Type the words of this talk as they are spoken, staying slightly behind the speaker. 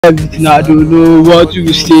Everything I don't know what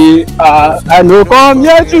to say. I no come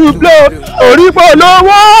here to play. Oripo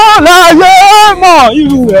lowo láyé mọ̀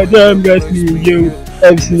irú ẹ̀dẹ̀ get me you.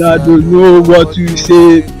 Everything I don't know what to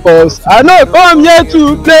say. Cause I no come here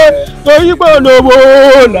to play. Oripo lowo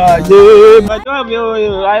láyé. My job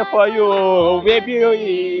is right for you, baby.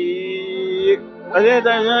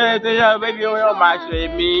 Baby, you match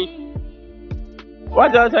me. What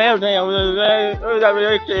does I have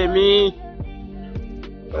to me?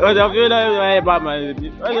 Oh, the few days about my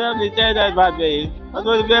bad day. I'm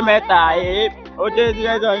going to be met. Oh, just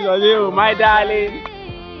my darling.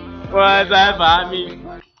 What's up, family?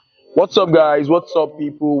 What's up, guys? What's up,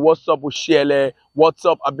 people? What's up, Oshiele? What's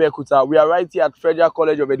up, Abeokuta? We are right here at Federal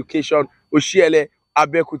College of Education, Oshiele,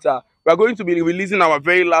 Abeokuta. We are going to be releasing our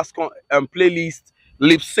very last playlist,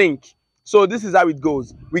 Lip Sync. So this is how it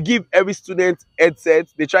goes. We give every student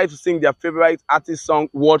headsets. They try to sing their favorite artist song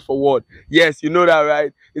word for word. Yes, you know that,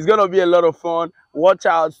 right? It's going to be a lot of fun. Watch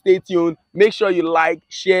out. Stay tuned. Make sure you like,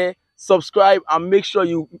 share, subscribe, and make sure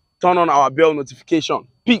you turn on our bell notification.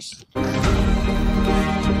 Peace.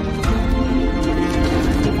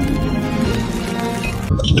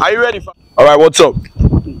 Are you ready? All right, what's up?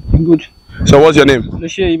 Good. So what's your name?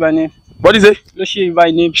 Seyi Vibez. What is it? Seyi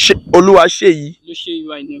Vibez. Oluwaloseyi. Seyi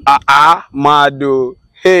Vibez. Mado.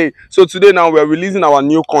 Hey, so today now we're releasing our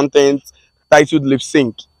new content titled Lip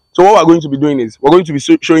Sync. So what we're going to be doing is we're going to be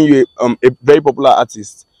showing you a very popular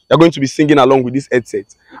artist. You're going to be singing along with this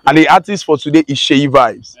headset. And the artist for today is Seyi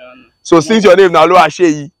Vibez. So since your name now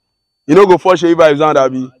Oluwaloseyi, you know go for Seyi Vibez now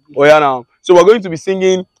that be. Oh yeah now. So we're going to be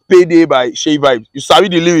singing Payday by Seyi Vibez. You sabi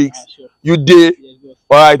the lyrics? Sure. You did. Yes,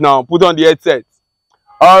 all right now, put on the headset.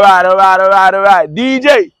 All right.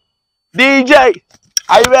 DJ,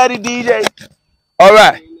 are you ready, DJ? All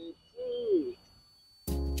right.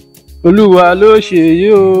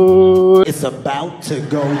 Oluwaloseyi. It's about to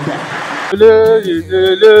go down.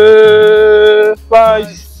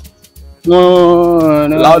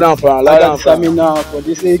 Loud down for now for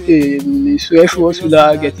this FCE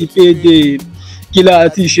OSIELE get payday. Kila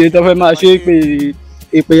ti ṣe tó fẹ́ máa ṣe pé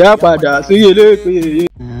èpè á padà sórí eléèpè.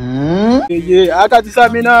 Akati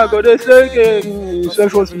samina gode seke FCE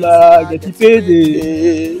OSIELE get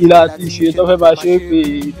payday. Kila ti ṣe tó fẹ́ máa ṣe pé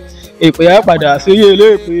èpè á padà sórí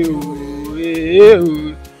eléèpè o.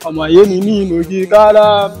 Ọmọ ayé ni ní ìmọ̀jì kára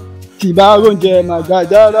tí bá oúnjẹ máa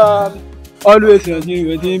gbàjára always ọ̀sìn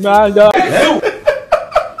ìrètí máa ń dá.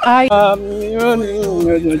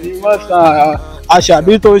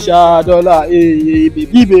 Àṣàbí tó ṣàdọ́là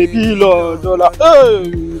bèbí lọ dọ́là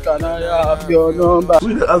kànáyà fi ọ̀nà. Who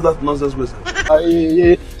ask that nonsense question?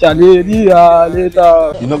 Ṣàlérí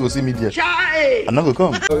later. You not go see me there. I'm not gonna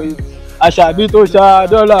come. Àṣàbí tó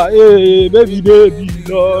ṣàdọ́là bèbí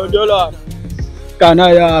lọ dọ́là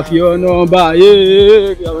kànáyà fi ọ̀nà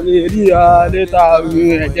ṣàlérí later.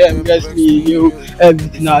 Get me you.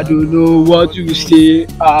 Everything I don't know what to say.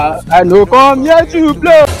 I no come here to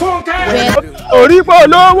play. Oripo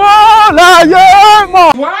lowo láyé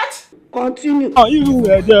mọ̀. What? Continue. Irú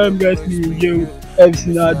ẹ̀dẹ̀ get me you.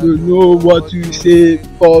 Everything I don't know what to say.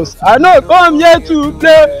 Cause I no come here to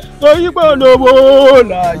play. Oripo lowo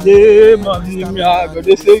láyé mọ̀. Mi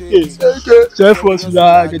àgọ́dé sékè. FCE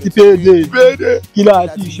OSIELE get payday. Kila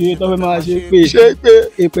ti ṣe tó fẹ́ máa ṣe pé.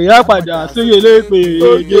 Èpè á padà sórí eléèpè.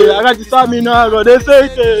 Akati samina àgọ́dé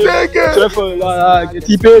sékè. FCE OSIELE get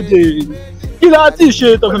payday. Kila ti ṣe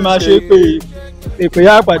tó fẹ́ máa ṣe pé. Èpè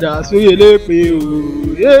á padà sórí eléèpè o.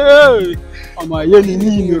 Ọmọ ayé ni ní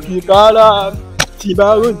ìmọ̀jì kára tí bá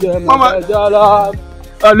oúnjẹ máa gbàjára.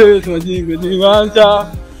 Always ọ̀sìn ìrètí máa ń sá.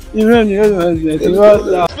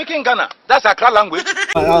 Speaking Ghana, that's Accra language.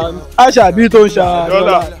 Àṣàbí tó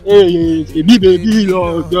ṣàdọ́là bèbí lọ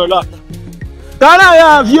dọ́là.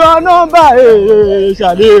 Kànáyà fi ọ̀nà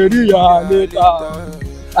ṣàlérí later.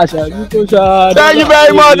 Àṣàbí tó ṣàdọ́là. Thank you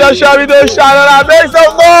very much, Àṣàbí tó ṣàdọ́là. Thanks so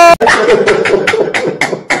much.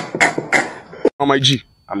 Oh my G.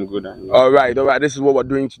 I'm good. All right. This is what we're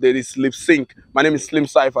doing today. This is Lip Sync. My name is Slim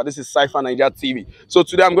Cypher. This is Cypher Nigeria TV. So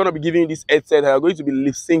today I'm going to be giving you this headset. I'm going to be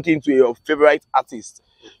lip syncing to your favorite artist,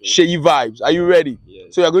 Seyi Vibez. Are you ready?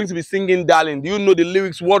 Yes. So you're going to be singing Darling. Do you know the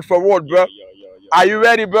lyrics word for word, bro? Are you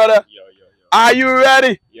ready, brother? Are you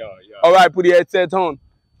ready? All right. Put the headset on.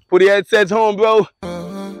 Put the headset on, bro.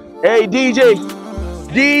 Hey, DJ.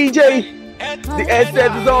 The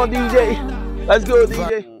headset is on, DJ. Let's go,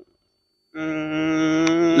 DJ.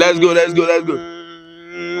 Let's go.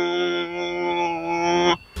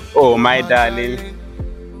 Oh my darling,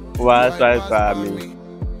 what's right for me?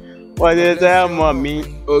 What is that, mommy?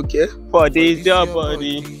 Okay. For this your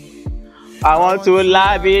body, I want to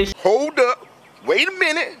lavish. Hold up. Wait a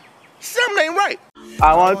minute. Something ain't right.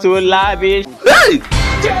 I want to lavish. Hey!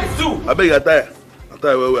 Ketu! I beg you, attire.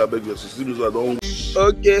 Attire where I beg you. See me so I don't.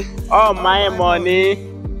 Okay. All my money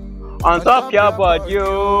on top your body.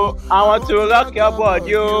 I want to rock your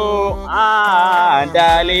body.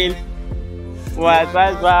 Darling. What's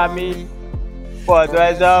for me? For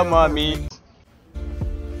the mommy.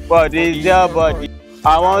 For this your body.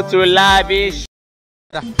 I want to lavish.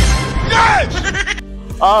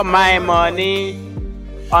 All my money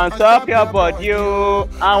on top your body.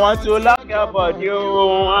 I want to lock your body.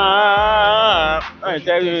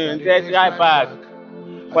 Take right back.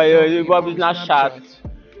 For you Bobby's not shot.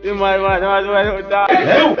 You might want to die.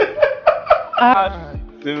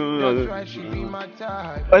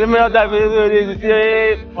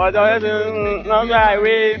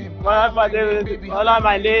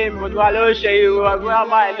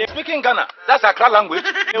 Speaking Ghana, that's Accra language.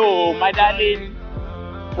 Oh, my darling,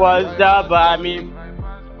 what's up by me?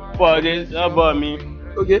 For this about me,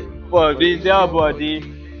 okay? For this your body,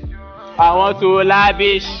 I want to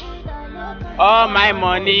lavish all my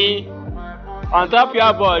money on top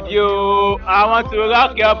your body. I want to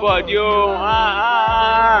rock your body.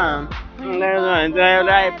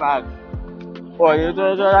 Right back. For you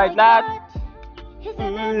to do like that.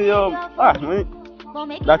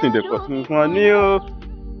 That in the cost money.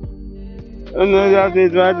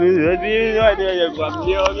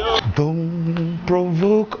 Don't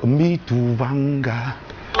provoke me to anger.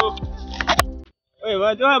 Wait,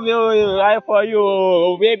 what do I do for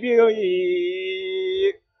you, baby?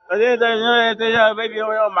 Baby, you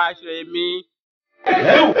don't match with me.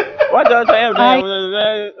 What does I have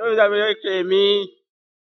to me?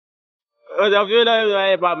 What do you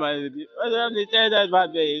know about my baby? What do you say that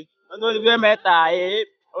about me? What do you matter?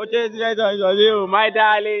 What is it, my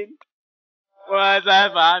darling? What's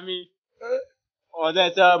that for me? Oh,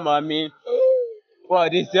 that's your mommy.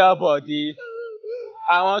 What is your body?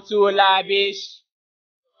 I want to lavish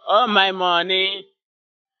all my money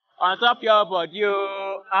on top your body.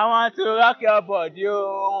 I want to rock your body.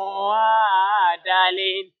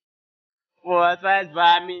 Darling. What's that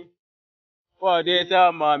for me? For this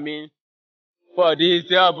your mommy. For this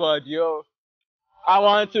your body. I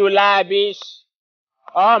want to lavish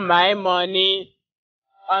all my money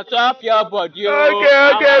on top your body.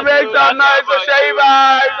 Okay, make some noise for Seyi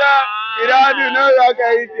Vibez. You don't do no rock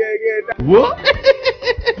again. What?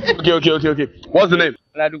 Okay. What's the name?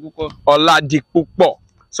 Dvpper.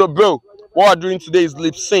 So, bro, what we're doing today is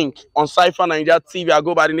lip sync on Cypher Nigeria TV. I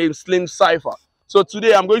go by the name Slim Cypher. So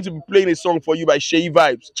today I'm going to be playing a song for you by Seyi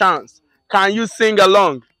Vibez. Chance, can you sing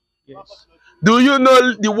along? Yes. Do you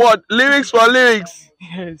know the word lyrics for lyrics?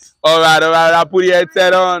 Yes. All right. Put your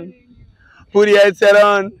headset on. Put your headset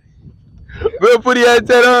on. Bro, put your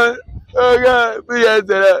headset on. Oh God, put your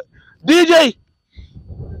headset on. DJ,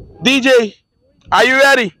 are you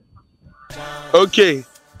ready? Okay.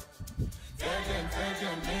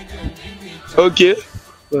 Okay.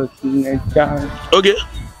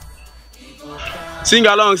 Sing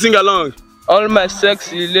along. All my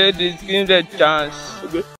sexy ladies, give the chance.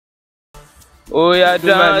 Okay. Oh yeah,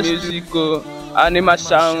 dance music, anima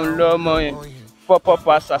sound low money. Pop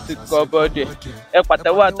as a sick body.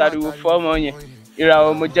 Equatawa tariwo for money. Ira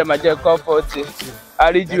omoje maje comforting.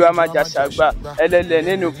 Ariju amaja sagba. Elele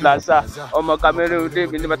nínú plaza. Ọmọ camera ode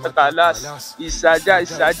mi ni matakalas. Isaja.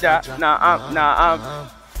 Na am.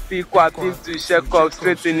 Pick to check up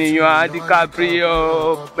straight in your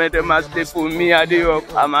DiCaprio. Better must stay for me. I do.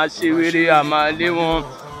 I'm a shiveri. I'm a lemon.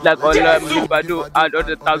 Like all of me, Bado and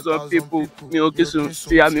other 1,000 people. Me okay soon.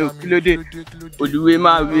 See I'm okay. Oduwe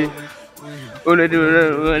my way.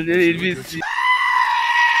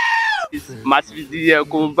 Massive deal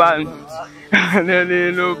cover.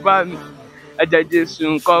 No ban. I just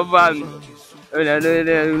soon cover.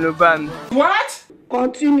 No ban. What?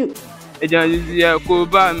 Continue. I just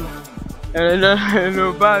cover.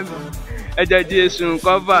 No ban. I just soon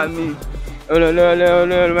cover me.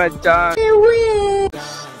 My chance.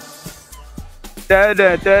 Tell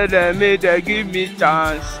them, may they give me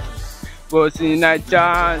chance. But in a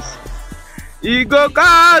chance. He go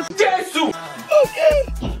cast Ketu. Okay.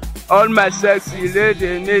 All my sexy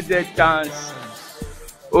ladies need a chance.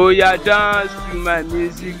 Oh yeah, dance to my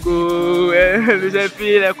music. Oh, we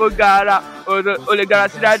feel like Ogara. Oh, the gara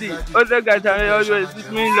daddy. Oh, the gara always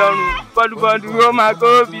with me long. But oh my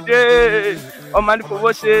God, be there. Oh my for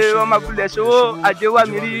what say? Oh my goodness. Oh, I do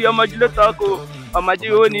want me. Oh my little talk. ọmọdé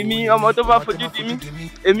owó ni mí ọmọ tó bá fojú di mí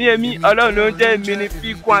èmi ọlọ́run ló ń jẹ́ èmi ní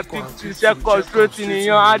p1 p2 second straight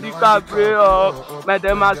nìyàn handicap rẹ̀ ọ́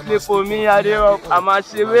mẹ́tẹ́ máa slip omi adé ọ́ àmà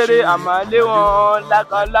ṣe wéré àmà lé wọn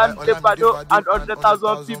lákàlá Dvpper and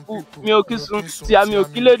 100,000 people mi ò kí sun tí a mi ò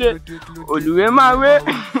kí lédè olùwé máa wé.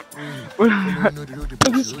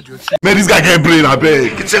 Man, this guy can't play, I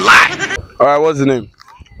beg. It's a lie. Alright, what's the name?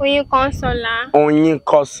 Onyin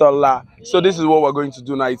Consola. So this is what we're going to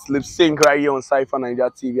do now. It's lip sync right here on Cypher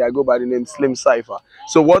Nigeria TV. I go by the name Slim Cypher.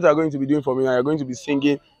 So what you're going to be doing for me now, you're going to be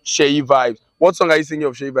singing Seyi Vibez. What song are you singing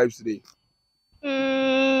of Seyi Vibez today?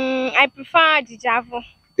 I prefer Deja Vu.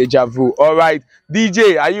 Deja Vu. Alright.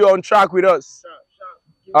 DJ, are you on track with us?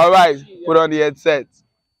 Sure. Alright, put on the headset.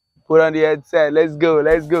 Let's go.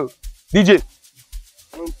 DJ.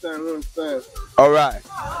 Alright.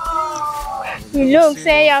 You look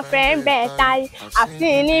say your friend better. I've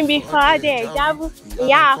seen him before Deja Vu.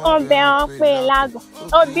 Yeah, come be on pé lago.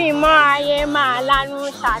 Obi mo ayé máa lanu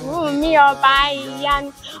ṣàánú mi ọba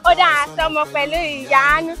ìyanu. Ó dá sọmọ pẹ̀lú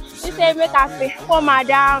ìyanu. Ṣé make us pay for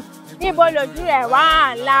madam. Níbo lójú rẹ̀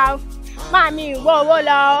wà ńlá. Mami ìwọ owó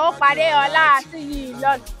lọ, ó pàdé ọlá àti yìí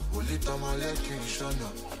lọ́nà.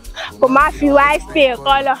 Kò má fi wise pay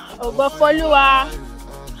kọ́lọ̀, ògo f'Olúwa.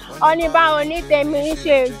 Ó ní báwo ní tèmi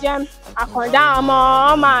ṣe jẹun. Àkàndá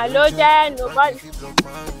ọmọ ló jẹ́ nobody.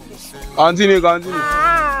 Continue.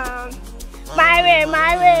 My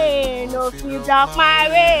way, no fit block my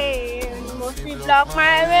way. No fit block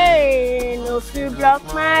my way, no fit block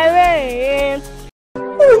my way.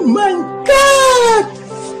 Oh my God!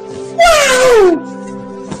 Wow!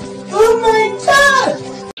 Oh my God!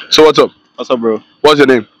 So what's up? What's up, bro? What's your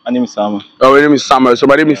name? My name is Samuel. Oh, my name is Samuel. So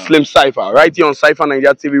my name is Slim Cypher. Right here on Cypher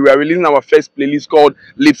Nigeria TV, we are releasing our first playlist called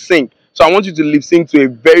Lip Sync. So I want you to lip sync to a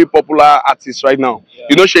very popular artist right now. Yeah.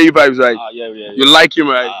 You know Seyi Vibez, right? Yeah. You like him,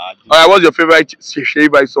 right? Alright, what's your favorite Seyi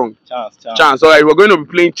Vibez song? Chance. Alright, we're going to be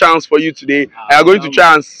playing Chance for you today. And I'm going to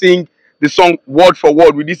try and sing the song word for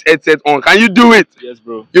word with this headset on. Can you do it? Yes,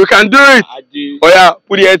 bro. You can do it? I do. Oh yeah,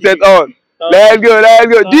 put the headset on. Let's go.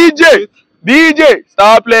 DJ,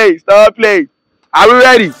 start play. Are we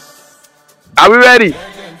ready?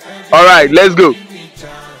 Alright, let's go.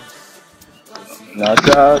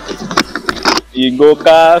 You go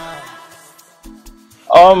cast.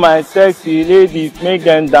 All my sexy ladies make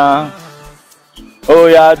them dance. Oh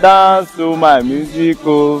yeah, dance to my music.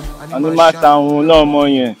 Oh, animal sound lọ́mọ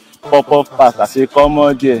yẹn. Pop pass àṣẹ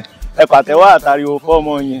kọ́mọ díẹ̀. Ẹ pàtẹ́wọ́ àtàríwò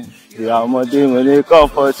fọ́mọ yẹn. Ìyá ọmọdé wọlé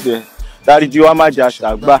kọ́ńfọ̀tì ẹ̀. Dáríjì wá má jà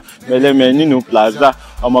ṣàgbá. Mẹlẹ́mẹ nínú plaza.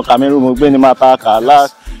 Ọmọ Cameroon mo gbé ní máa pa kàlá.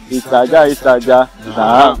 Ìsàjà.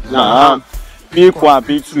 Nah. P1,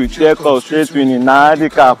 P2, check up, straight winning, nah,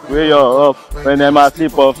 handicap, way you're up. When them a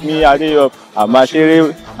slip off me, I dey up. I'm a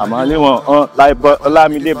share, I'm a live like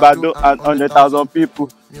Olamide Bado and 100,000 people.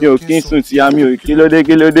 Yo, Kingston, Tiami, Kilode,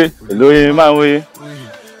 Eloye, my way.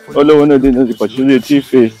 Olo no dey know the opportunity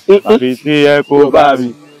face. Happy see Echo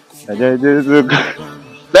Baby. Let's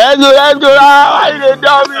go. Why they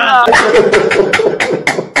dumb now?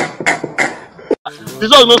 This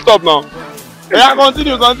song no stop now. Yeah,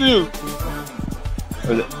 continue.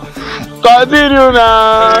 Continue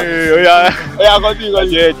now. Yeah,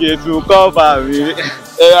 continue. Ketu cover me.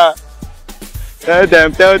 Yeah. Tell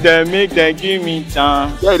them, make them give me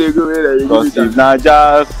chance. Yeah, they go there. Cause if not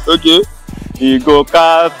just okay. He go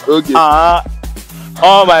cast. Okay.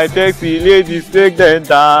 All my sexy ladies make them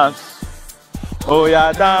dance. Oh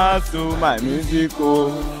yeah, dance to my music.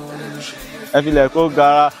 I feel like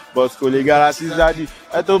gara, but kò gara sí Zadi.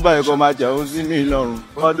 Ẹ tó bá ẹ̀kọ́ máa jẹun sí mi lọ́rùn.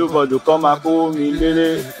 Bọ́dún kọ́ máa kó mi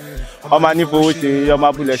lélẹ̀. Ọmọ ní fowó ṣe, ọmọ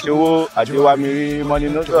abúlé ṣòwò, àjẹwà mi rí mọ́ni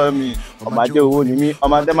lọ́sọ̀ mi. Ọmọ ajé owó ni mí,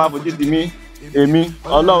 ọmọ adé máa fojú di mí. Èmi,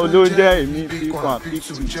 Ọlọ́run ló jẹ́ èmi. P1, P2,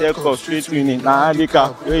 check up, straight winning, na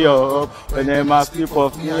handicap, way up. When them a slip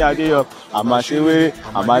off me, I dey up. Àmà ṣe wéré,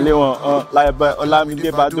 àmà lé wọn like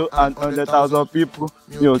Olamide Bado and 100,000 people.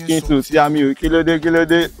 Mi ò kí n sùn sí àmì ò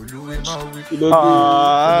kílódé.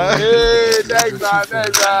 Hey, thanks,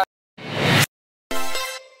 man.